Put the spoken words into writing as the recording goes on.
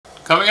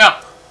Coming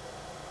up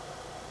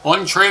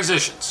on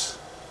transitions.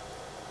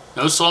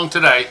 No song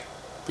today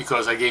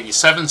because I gave you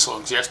 7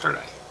 songs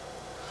yesterday.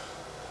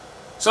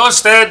 So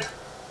instead,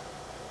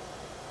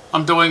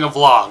 I'm doing a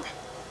vlog.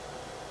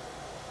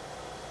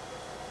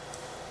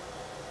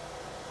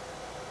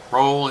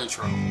 Roll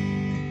intro.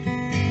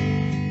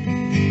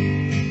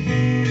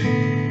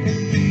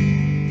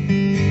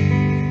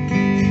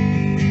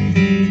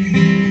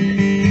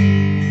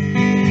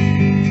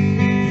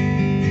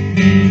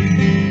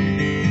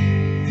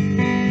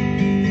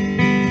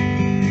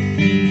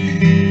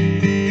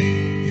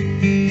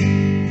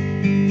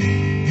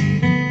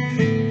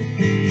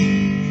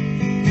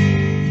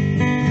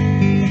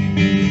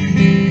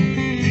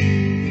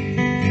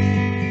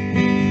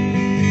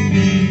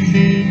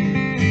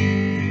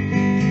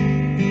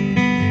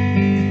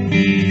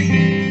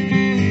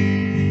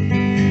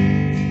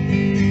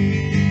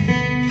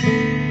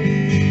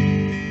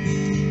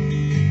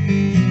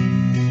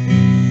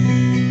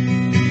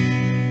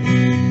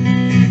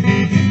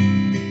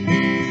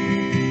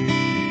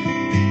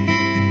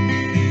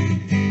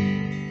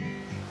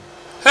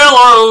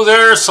 Hello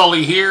there,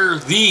 Sully here,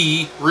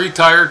 the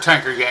retired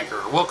tanker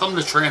yanker. Welcome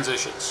to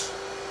Transitions.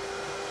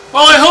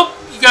 Well, I hope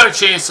you got a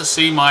chance to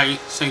see my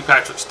St.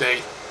 Patrick's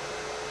Day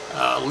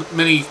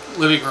mini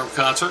living room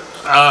concert.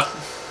 As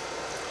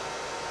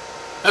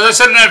I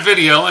said in that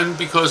video, and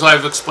because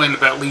I've explained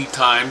about lead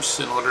times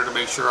in order to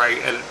make sure I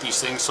edit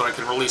these things so I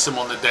can release them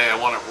on the day I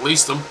want to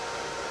release them,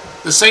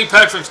 the St.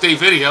 Patrick's Day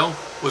video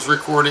was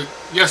recorded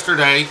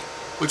yesterday,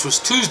 which was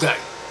Tuesday.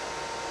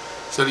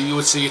 So that you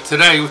would see it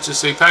today, which is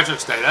St.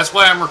 Patrick's Day. That's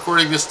why I'm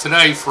recording this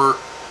today for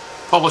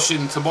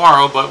publishing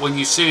tomorrow, but when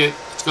you see it,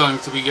 it's going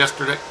to be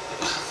yesterday.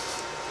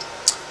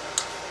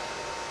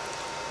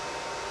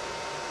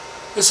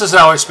 This is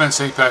how I spent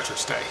St.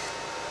 Patrick's Day.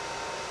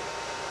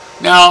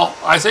 Now,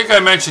 I think I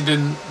mentioned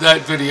in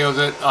that video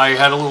that I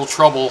had a little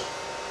trouble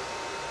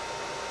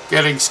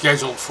getting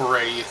scheduled for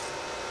a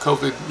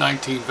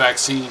COVID-19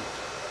 vaccine.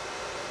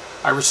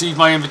 I received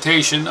my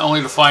invitation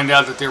only to find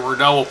out that there were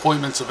no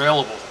appointments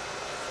available.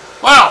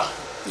 Well,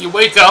 you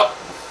wake up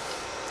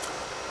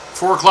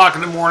 4 o'clock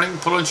in the morning,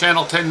 put on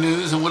Channel 10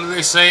 News, and what are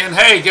they saying?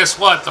 Hey, guess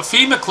what? The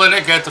FEMA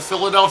clinic at the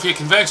Philadelphia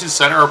Convention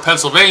Center, or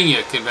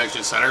Pennsylvania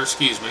Convention Center,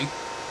 excuse me,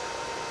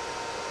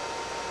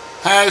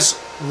 has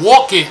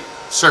walk-in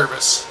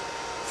service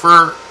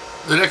for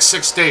the next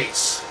 6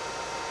 days.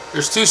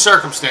 There's 2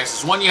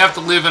 circumstances. One, you have to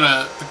live in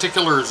a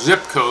particular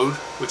zip code,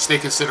 which they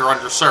consider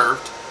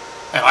underserved,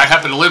 and I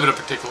happen to live in a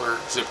particular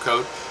zip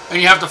code. And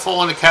you have to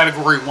fall into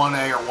Category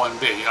 1A or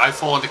 1B. I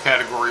fall into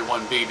Category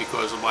 1B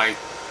because of my,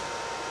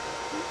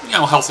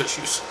 health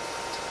issues.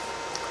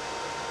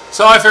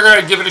 So I figured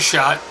I'd give it a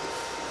shot.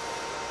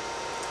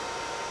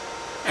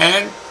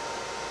 And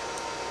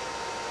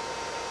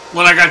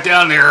when I got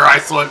down there, I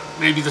thought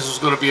maybe this was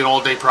going to be an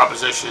all-day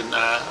proposition.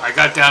 I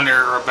got down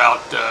there about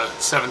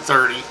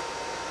 7:30.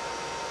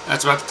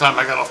 That's about the time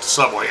I got off the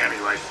subway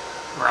anyway,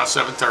 around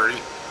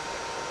 7:30.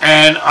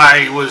 And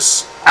I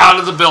was out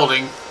of the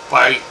building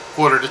by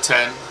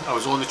 9:45. I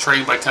was on the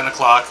train by 10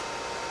 o'clock,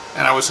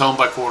 and I was home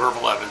by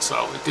 11:15,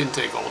 so it didn't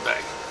take all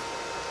day.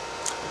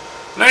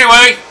 But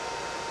anyway,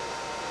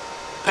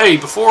 hey,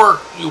 before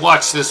you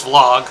watch this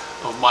vlog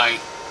of my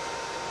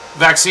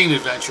vaccine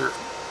adventure,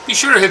 be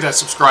sure to hit that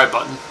subscribe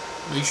button.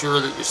 Make sure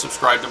that you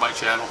subscribe to my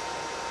channel.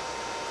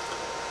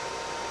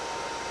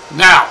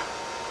 Now,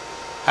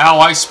 how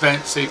I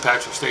spent St.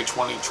 Patrick's Day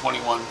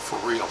 2021 for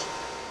real.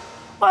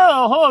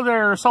 Well, hello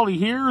there, Sully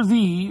here,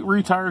 the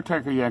retired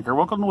tanker yanker.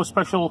 Welcome to a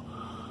special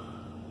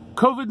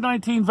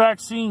COVID-19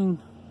 vaccine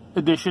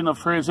edition of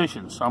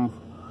Transitions.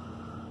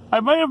 I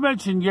may have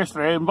mentioned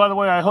yesterday, and by the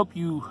way, I hope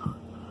you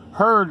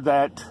heard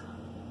that.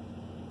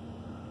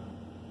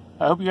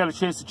 I hope you got a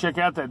chance to check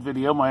out that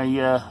video, my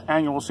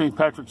annual St.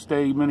 Patrick's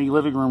Day mini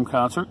living room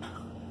concert.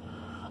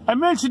 I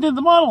mentioned in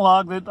the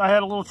monologue that I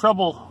had a little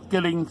trouble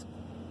getting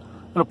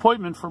an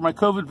appointment for my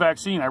COVID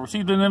vaccine. I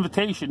received an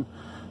invitation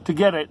to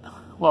get it.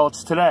 Well,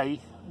 it's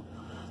today.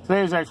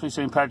 Today is actually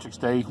St. Patrick's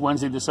Day,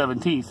 Wednesday the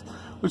 17th,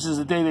 which is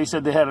the day they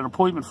said they had an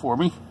appointment for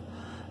me.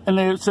 And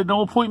they said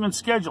no appointment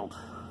scheduled.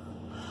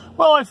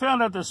 Well, I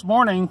found out this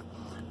morning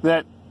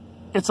that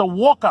it's a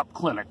walk-up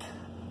clinic.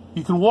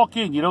 You can walk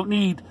in. You don't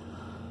need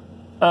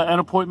an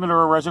appointment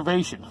or a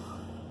reservation.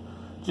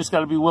 Just got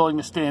to be willing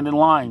to stand in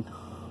line.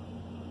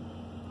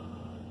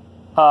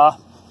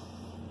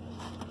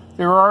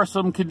 There are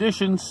some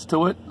conditions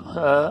to it.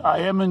 I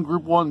am in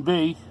Group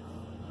 1B.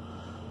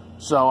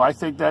 So I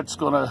think that's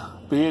going to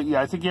be it.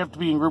 Yeah, I think you have to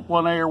be in Group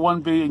 1A or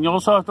 1B, and you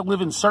also have to live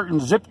in certain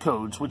zip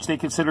codes, which they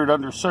considered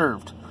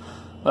underserved.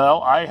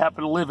 Well, I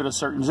happen to live in a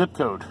certain zip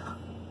code.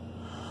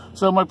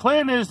 So my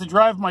plan is to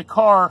drive my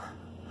car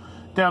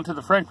down to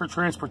the Frankfurt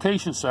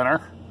Transportation Center,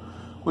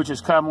 which is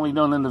commonly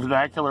known in the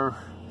vernacular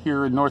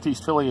here in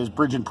Northeast Philly as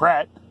Bridge and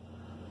Pratt.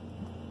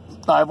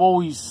 I've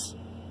always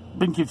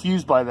been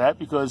confused by that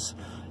because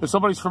if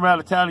somebody's from out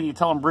of town and you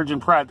tell them Bridge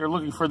and Pratt, they're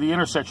looking for the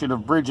intersection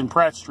of Bridge and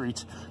Pratt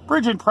streets.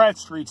 Bridge and Pratt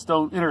streets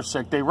don't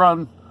intersect. They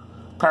run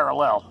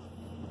parallel.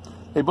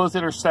 They both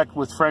intersect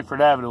with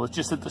Frankfurt Avenue. It's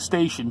just that the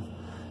station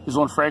is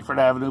on Frankfurt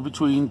Avenue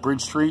between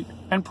Bridge Street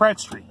and Pratt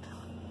Street.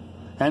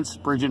 Hence,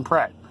 Bridge and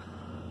Pratt.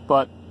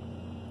 But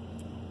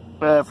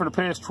for the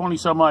past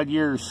 20-some-odd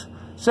years,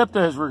 SEPTA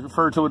has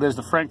referred to it as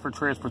the Frankfurt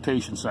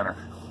Transportation Center.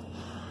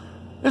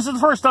 This is the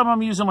first time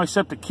I'm using my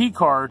SEPTA key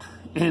card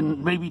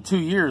in maybe 2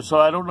 years, so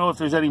I don't know if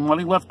there's any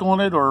money left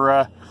on it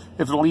or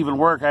if it'll even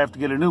work. I have to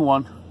get a new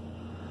one.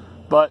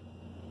 But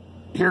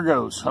here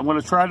goes. I'm going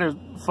to try to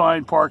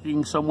find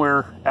parking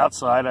somewhere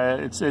outside.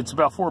 It's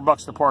about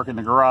 $4 to park in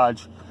the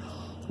garage,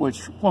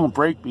 which won't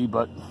break me,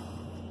 but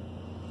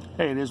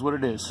hey, it is what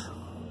it is.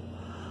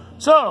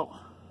 So,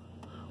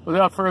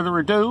 without further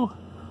ado,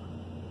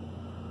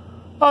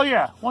 oh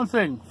yeah, one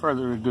thing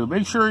further ado,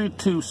 make sure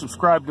to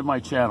subscribe to my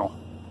channel.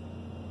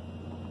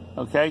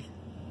 Okay?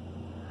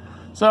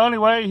 So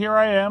anyway, here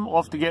I am,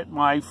 off to get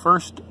my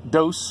first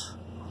dose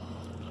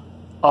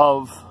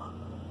of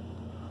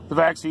the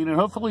vaccine, and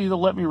hopefully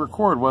they'll let me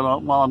record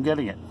while I'm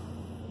getting it.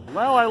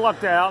 Well, I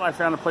lucked out. I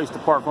found a place to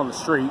park on the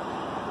street.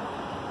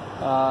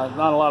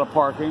 Not a lot of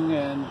parking,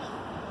 and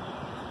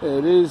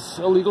it is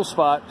a legal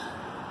spot,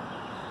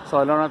 so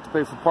I don't have to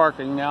pay for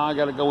parking. Now I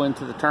got to go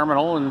into the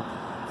terminal and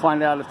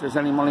find out if there's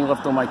any money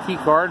left on my key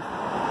card.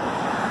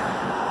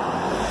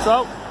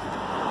 So,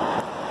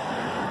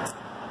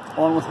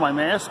 on with my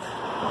mask.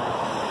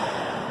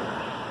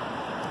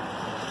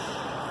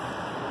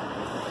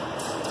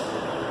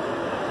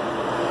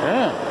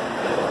 Yeah.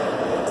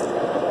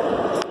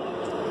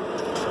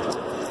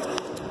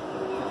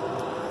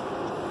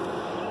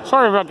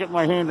 Sorry about getting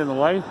my hand in the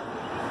way.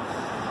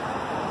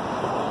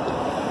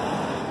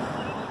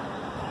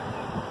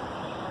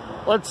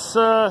 Let's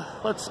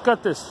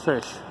gut this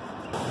fish.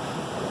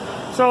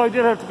 So I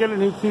did have to get a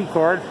new key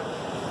card.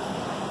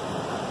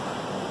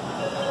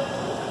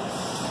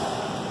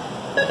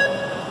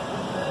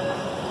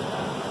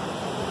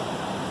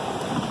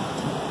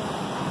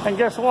 And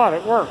guess what?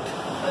 It worked.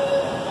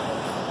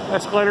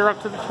 Escalator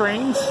up to the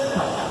trains.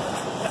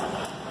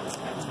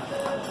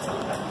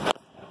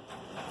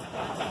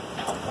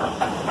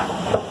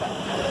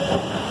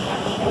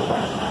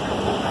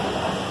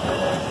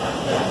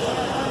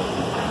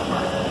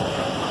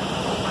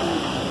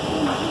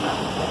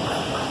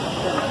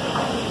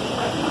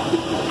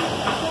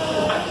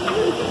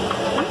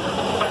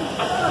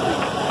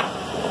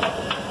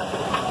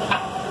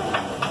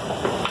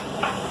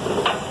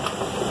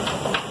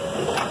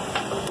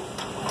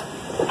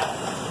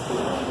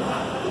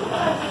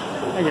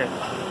 Okay.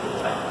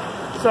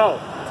 So,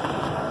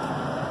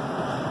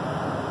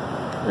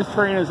 this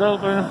train is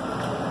open,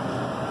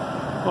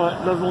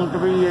 but doesn't look to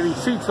be any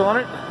seats on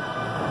it,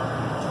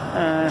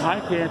 and I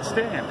can't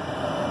stand.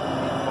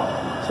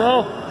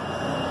 So,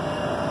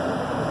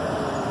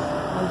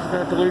 I just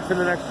have to wait for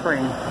the next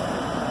train.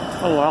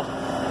 Oh well.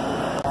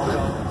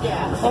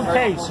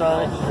 Okay,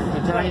 so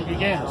the journey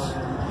begins.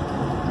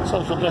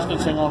 Social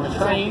distancing on the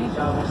train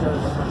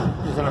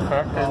is in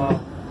effect, and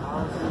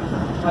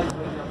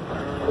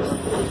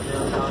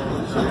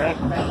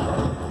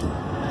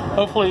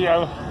hopefully I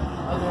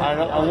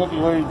won't be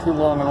waiting too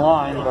long in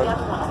line, but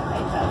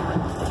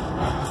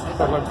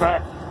if I look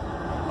back,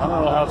 I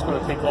don't know how it's going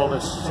to take all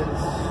this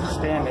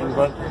standing,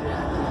 but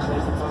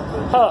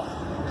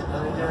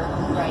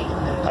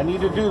I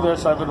need to do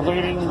this. I've been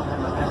waiting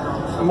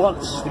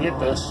months to get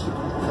this,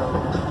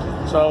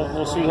 so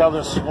we'll see how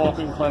this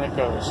walking clinic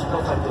goes.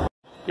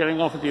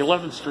 Getting off at the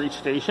 11th Street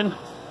station.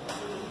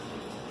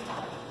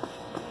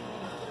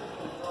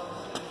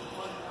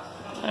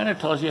 And it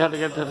tells you how to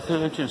get to the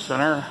convention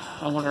center.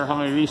 I wonder how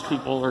many of these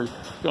people are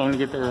going to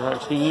get their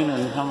vaccine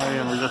and how many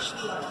of them are just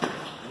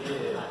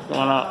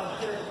going up,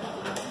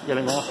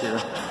 getting off here.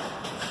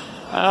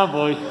 Oh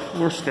boy,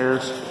 more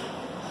stairs.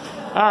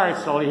 Alright,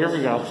 Sully, here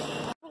we go.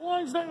 The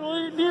line's not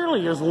really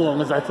nearly as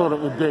long as I thought it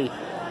would be.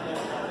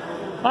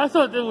 I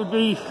thought it would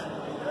be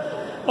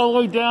all the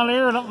way down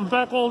there and up and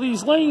back all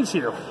these lanes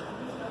here.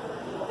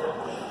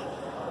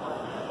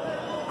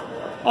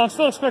 I'm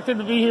still expecting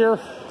to be here.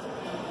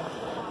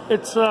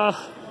 It's 20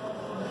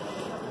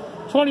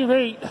 of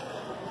 8.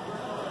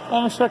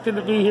 I'm expecting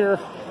to be here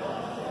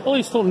at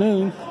least till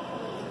noon.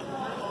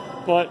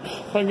 But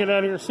if I can get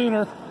out of here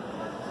sooner,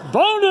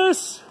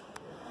 bonus!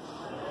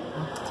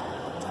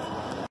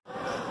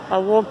 I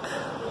walked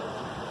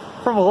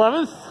from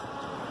 11th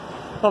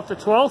up to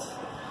 12th.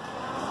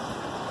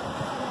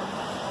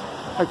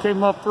 I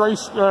came up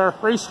Race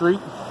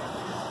Street,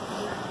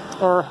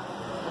 or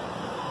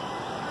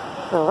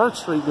Arch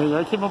Street maybe.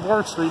 I came up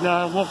Arch Street,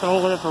 now I'm walking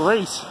all the way up to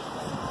Race.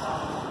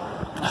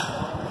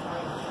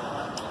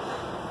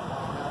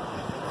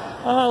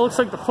 Looks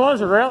like the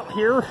fuzz are out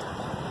here,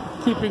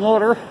 keeping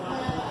order.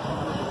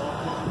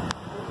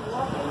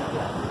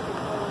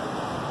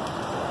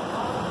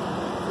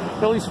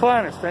 Philly's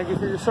finest, thank you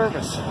for your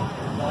service.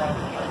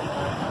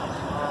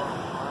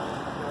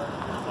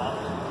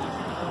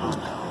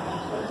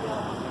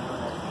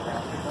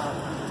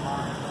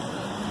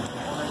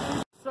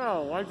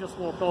 So, I just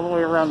walked all the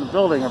way around the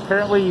building.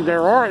 Apparently they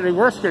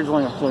were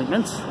scheduling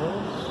appointments,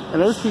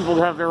 and those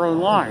people have their own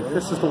line.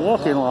 This is the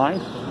walk-in line.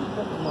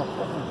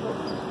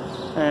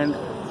 And,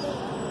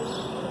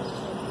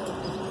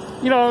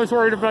 you know, I was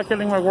worried about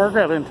getting my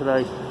workout in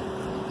today.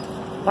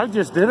 I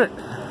just did it.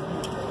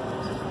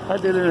 I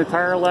did an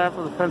entire lap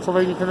of the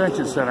Pennsylvania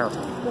Convention Center.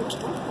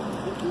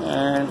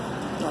 And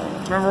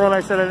remember when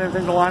I said I didn't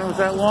think the line was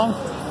that long?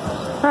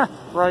 Huh,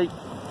 right.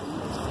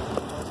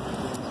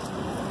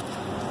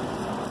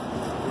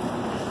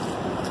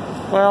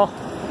 Well,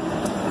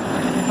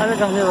 I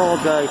think I'm here all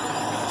day.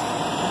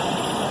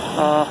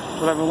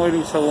 But I've been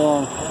waiting so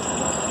long.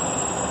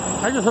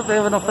 I just hope they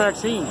have enough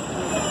vaccine.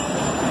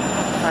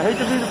 I hate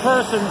to be the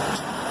person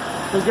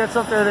who gets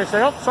up there and they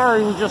say, oh,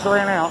 sorry, we just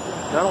ran out.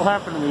 That'll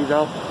happen to me,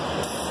 though.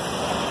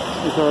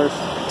 Because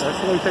that's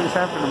the way things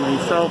happen to me.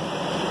 So,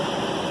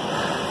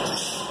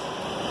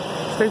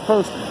 stay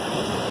posted.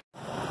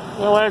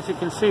 Well, as you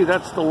can see,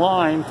 that's the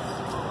line.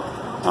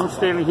 I'm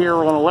standing here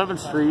on 11th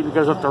Street. It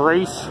goes up to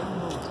Race.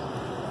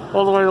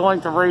 All the way the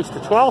length of Race to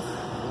 12th.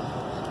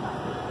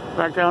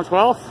 Back down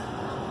 12th.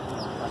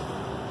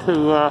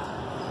 To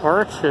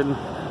Arch and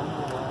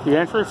the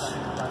entrance.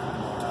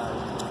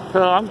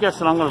 So I'm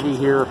guessing I'm going to be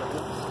here.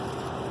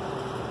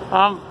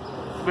 I'm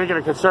making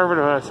a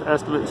conservative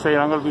estimate and saying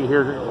I'm going to be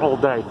here all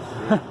day.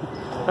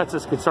 That's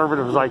as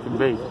conservative as I can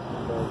be.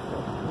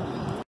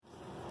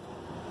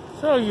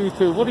 So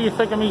YouTube, what do you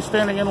think of me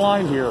standing in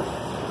line here?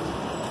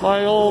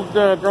 My old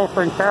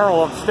girlfriend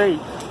Carol upstate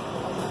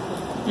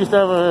used to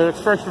have an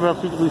expression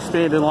about people who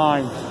stand in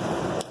line.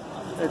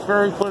 It's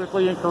very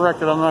politically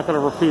incorrect and I'm not going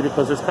to repeat it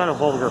because it's kind of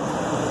vulgar.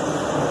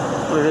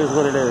 But it is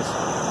what it is.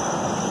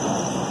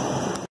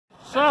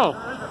 So,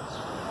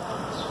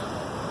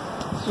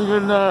 we've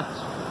been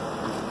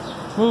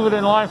moving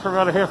in line for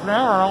about a half an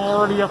hour and I'm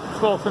already up to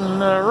 12th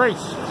and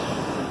Race.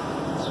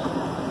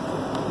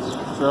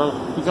 So,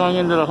 we're going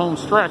into the home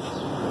stretch.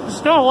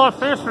 It's going a lot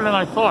faster than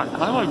I thought.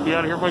 I might be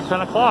out of here by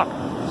 10 o'clock.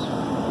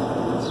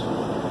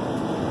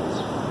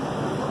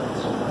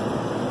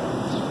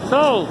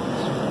 So,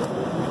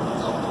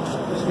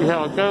 see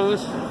how it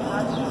goes.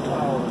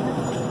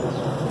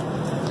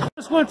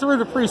 Just went through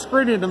the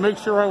pre-screening to make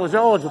sure I was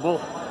eligible.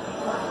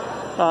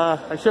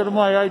 I showed them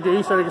my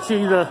ID so they could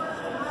see the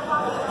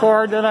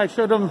card. Then I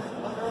showed them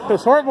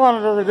this heart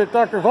monitor that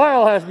Dr.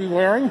 Weil has me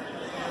wearing.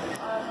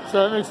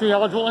 So that makes me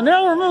eligible. And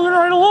now we're moving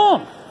right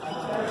along.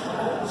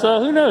 So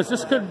who knows?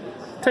 This could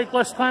take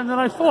less time than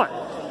I thought.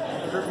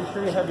 You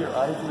sure you have your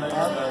ID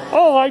out?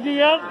 Oh,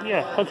 ID out?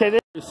 Yeah. Okay.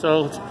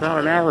 So it's about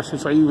an hour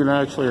since I even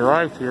actually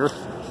arrived here.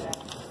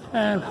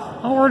 And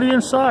I'm already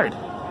inside.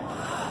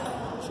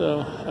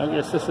 So I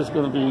guess this is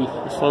going to be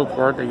the slow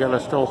part. They got to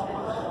still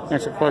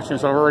answer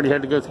questions. I've already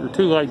had to go through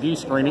 2 ID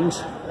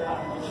screenings.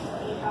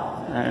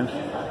 And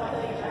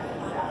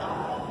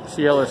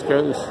see how this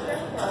goes.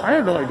 I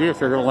have no idea if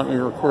they're going to let me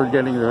record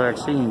getting the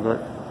vaccine, but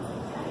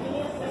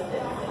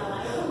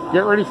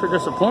get ready for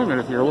disappointment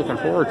if you're looking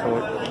forward to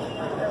it.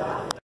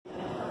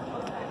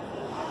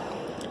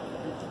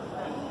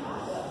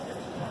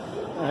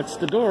 That's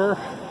the door.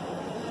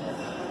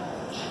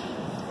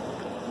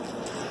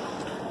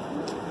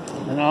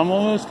 And I'm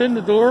almost in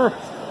the door.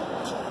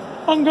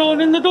 I'm going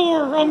in the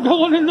door. I'm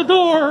going in the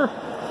door.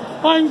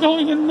 I'm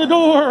going in the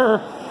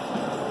door.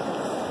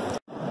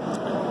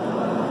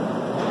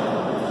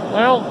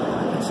 Well,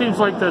 it seems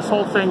like this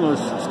whole thing was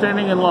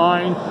standing in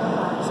line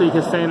so you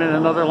can stand in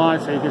another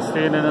line so you can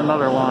stand in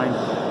another line.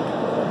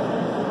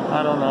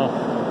 I don't know.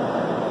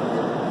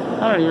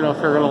 I don't even know if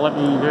they're going to let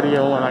me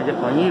video when I get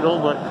my needle,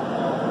 but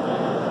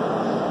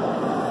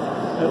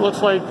it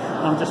looks like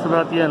I'm just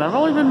about the end. I've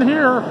only been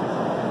here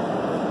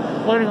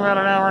waiting about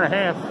an hour and a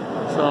half,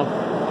 so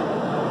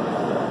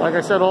like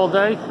I said all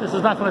day, this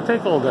is not going to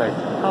take all day.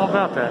 How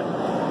about that?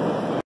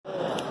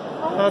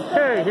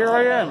 Okay, here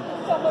I am,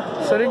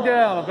 sitting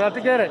down, about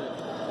to get it.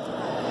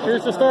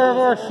 Here's the star of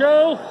our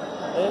show.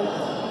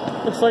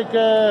 Looks like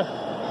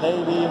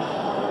Navy.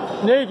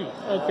 Navy,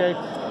 okay.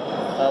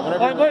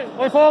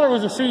 My father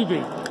was a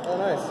Seabee. Oh,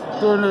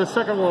 nice. During the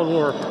Second World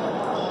War.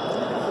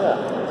 Yeah,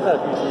 we've had a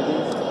few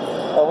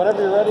CDs.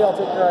 Whenever you're ready, I'll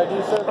take your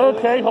ID, sir.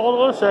 Okay, hold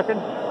on a second.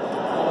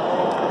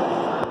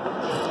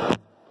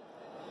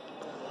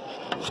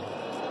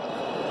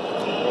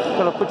 I'm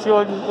gonna put you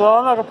on. Well,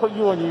 I'm not gonna put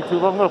you on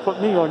YouTube. I'm gonna put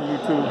me on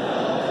YouTube.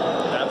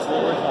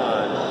 Absolutely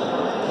fine.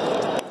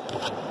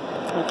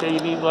 Okay, you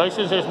need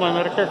license. There's my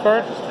Medicare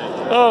card.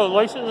 Oh,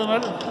 license and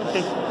Medicare.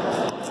 Okay.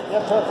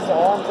 Yep, purpose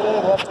on today,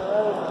 left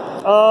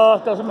or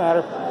right? Doesn't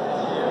matter.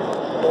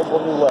 We'll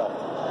do left.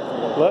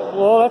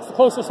 Well, that's the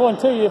closest one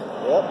to you.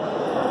 Yep.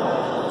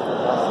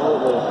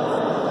 Absolutely.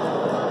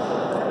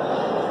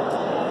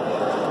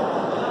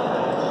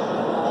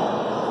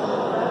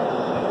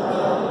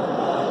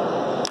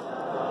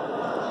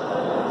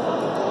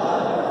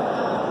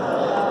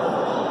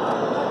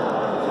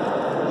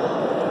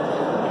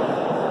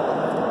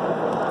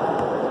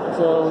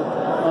 So,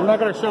 I'm not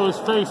going to show his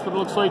face, but it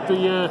looks like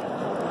the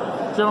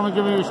gentleman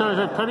giving me a shot. Is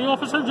that Petty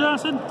Officer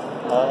Johnson?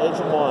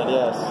 Agent 1,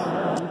 yes.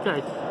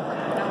 Okay.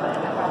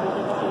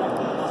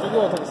 So you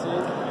want to take a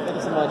seat? Thank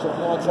you so much. If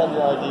you want to have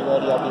your ID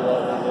ready, I'll be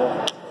right with you.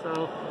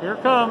 So, here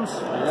it comes.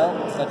 There you go.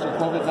 That's your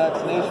COVID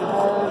vaccination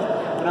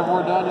card. Whenever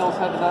we're done, you'll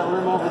head to that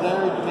room over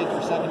there. You can make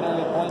your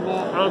secondary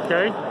appointment.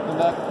 Okay. Come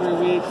back for 3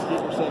 weeks, get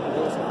your second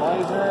dose of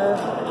Pfizer.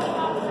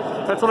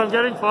 That's what I'm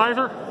getting,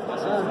 Pfizer? Yes,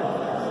 sir.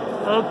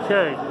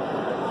 Okay.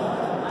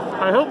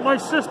 I hope my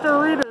sister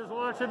Rita is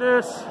watching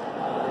this.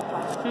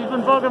 She's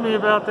been bugging me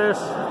about this.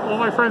 All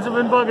my friends have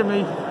been bugging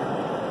me.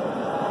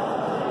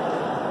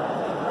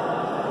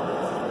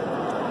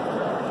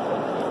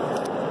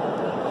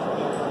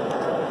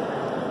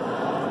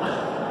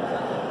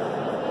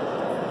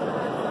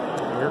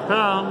 Here it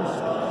comes.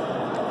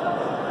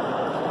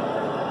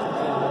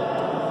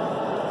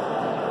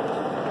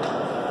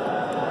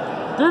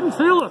 Didn't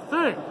feel a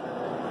thing.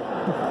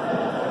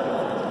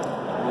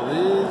 Well,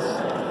 these.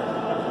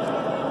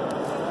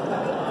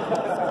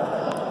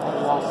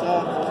 You're all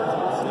set.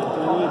 See you in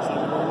 3 weeks. Thank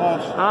you very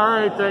much. All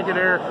right, thank you,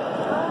 Derek.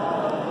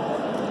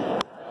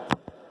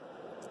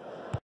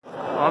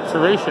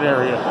 Observation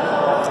area.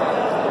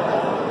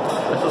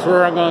 This is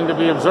where I'm going to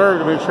be observed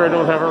to make sure I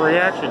don't have a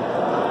reaction.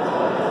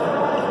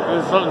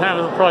 If something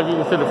happens, it'll probably be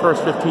within the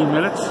first 15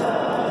 minutes.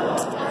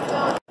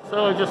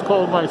 So I just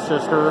called my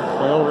sister,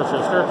 my older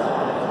sister,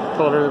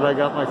 told her that I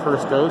got my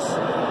first dose.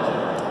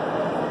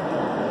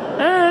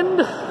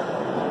 And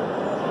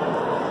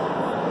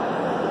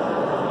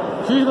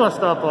she's gonna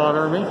stop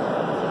bothering me.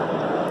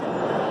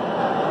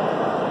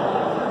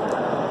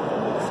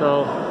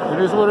 So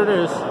it is what it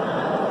is.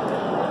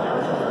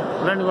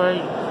 But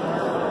anyway,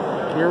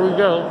 here we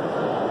go.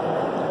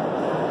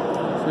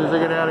 As soon as I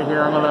get out of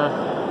here, I'm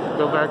gonna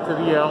go back to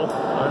the L,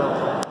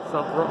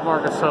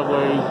 Market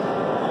Subway,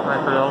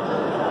 Frankfurt L,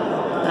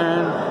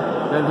 and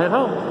then head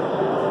home.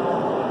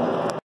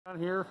 Down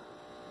here,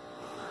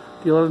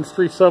 the 11th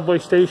Street subway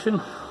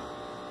station.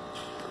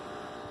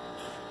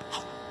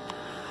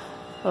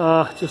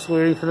 Just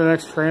waiting for the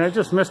next train. I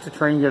just missed a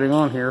train getting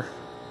on here.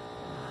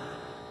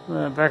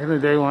 Back in the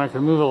day when I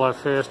could move a lot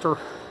faster,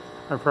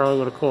 I probably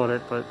would have caught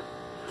it, but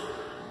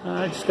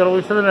I just gotta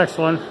wait for the next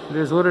one. It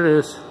is what it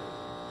is.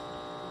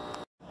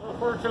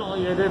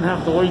 Fortunately, I didn't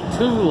have to wait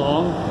too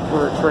long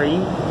for a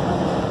train,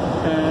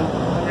 and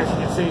I guess you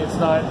can see it's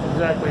not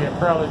exactly a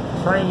crowded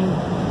train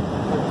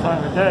at the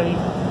time of day.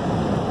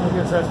 I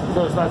guess that's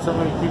because not so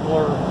many people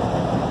are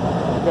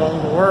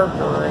going to work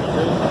or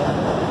anything.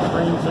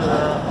 Trains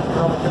are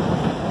relatively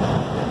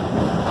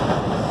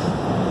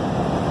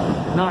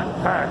not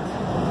packed.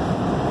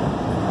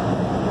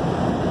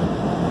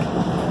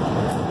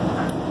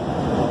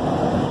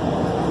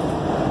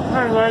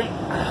 Anyway,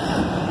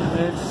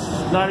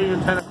 it's not even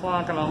 10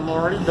 o'clock and I'm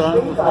already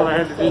done with what I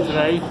had to do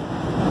today. I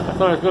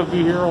thought I was going to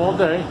be here all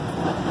day.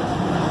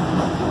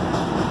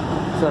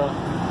 So,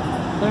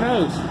 who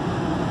knows?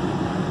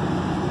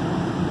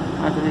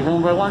 I could be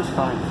home by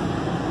lunchtime.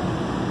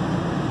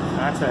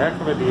 That's a heck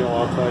of a deal,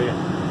 I'll tell you.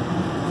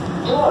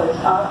 Doors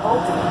are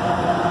open.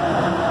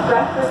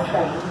 Bradford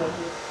train.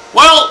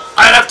 Well,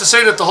 I'd have to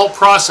say that the whole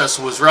process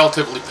was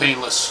relatively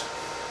painless.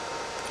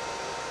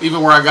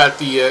 Even where I got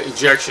the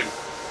injection.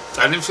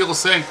 I didn't feel a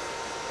thing.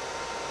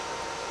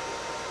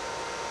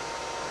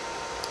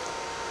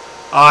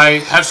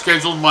 I have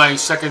scheduled my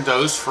second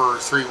dose for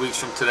 3 weeks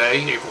from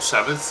today, April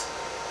 7th.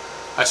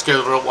 I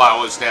scheduled it while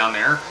I was down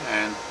there,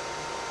 and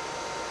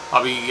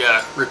I'll be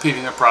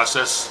repeating the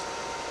process.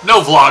 No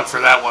vlog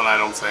for that one, I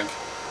don't think.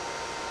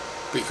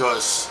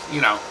 Because,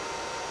 you know,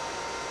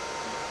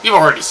 you've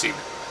already seen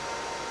it.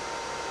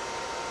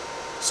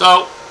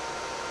 So,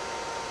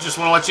 just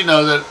want to let you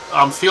know that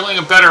I'm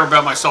feeling better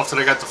about myself that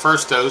I got the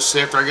first dose.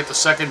 After I get the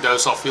second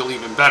dose, I'll feel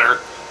even better.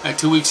 And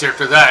 2 weeks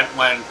after that,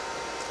 when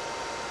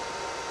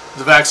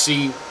the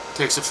vaccine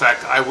takes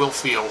effect, I will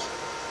feel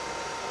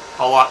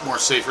a lot more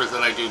safer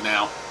than I do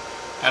now.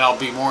 And I'll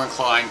be more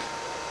inclined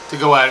to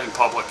go out in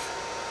public.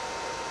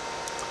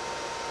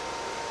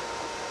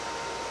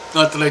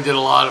 Not that I did a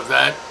lot of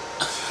that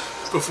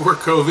before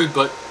COVID,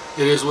 but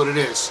it is what it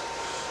is.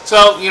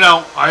 So, you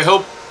know, I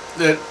hope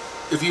that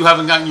if you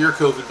haven't gotten your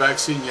COVID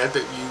vaccine yet,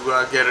 that you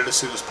get it as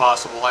soon as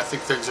possible. I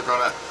think things are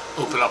going to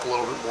open up a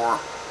little bit more.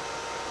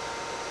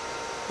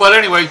 But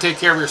anyway, take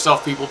care of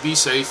yourself, people. Be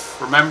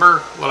safe. Remember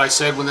what I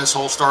said when this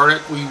whole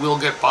started. We will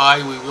get by.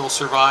 We will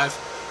survive.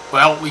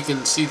 Well, we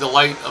can see the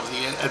light of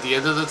at the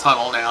end of the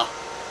tunnel now.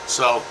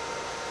 So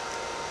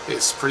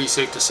it's pretty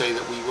safe to say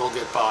that we will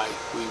get by.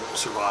 We will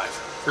survive.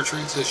 For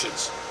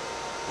transitions,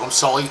 I'm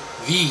Sully,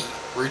 the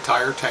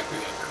retired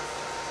techniker.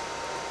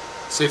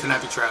 Safe and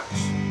happy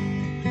travels.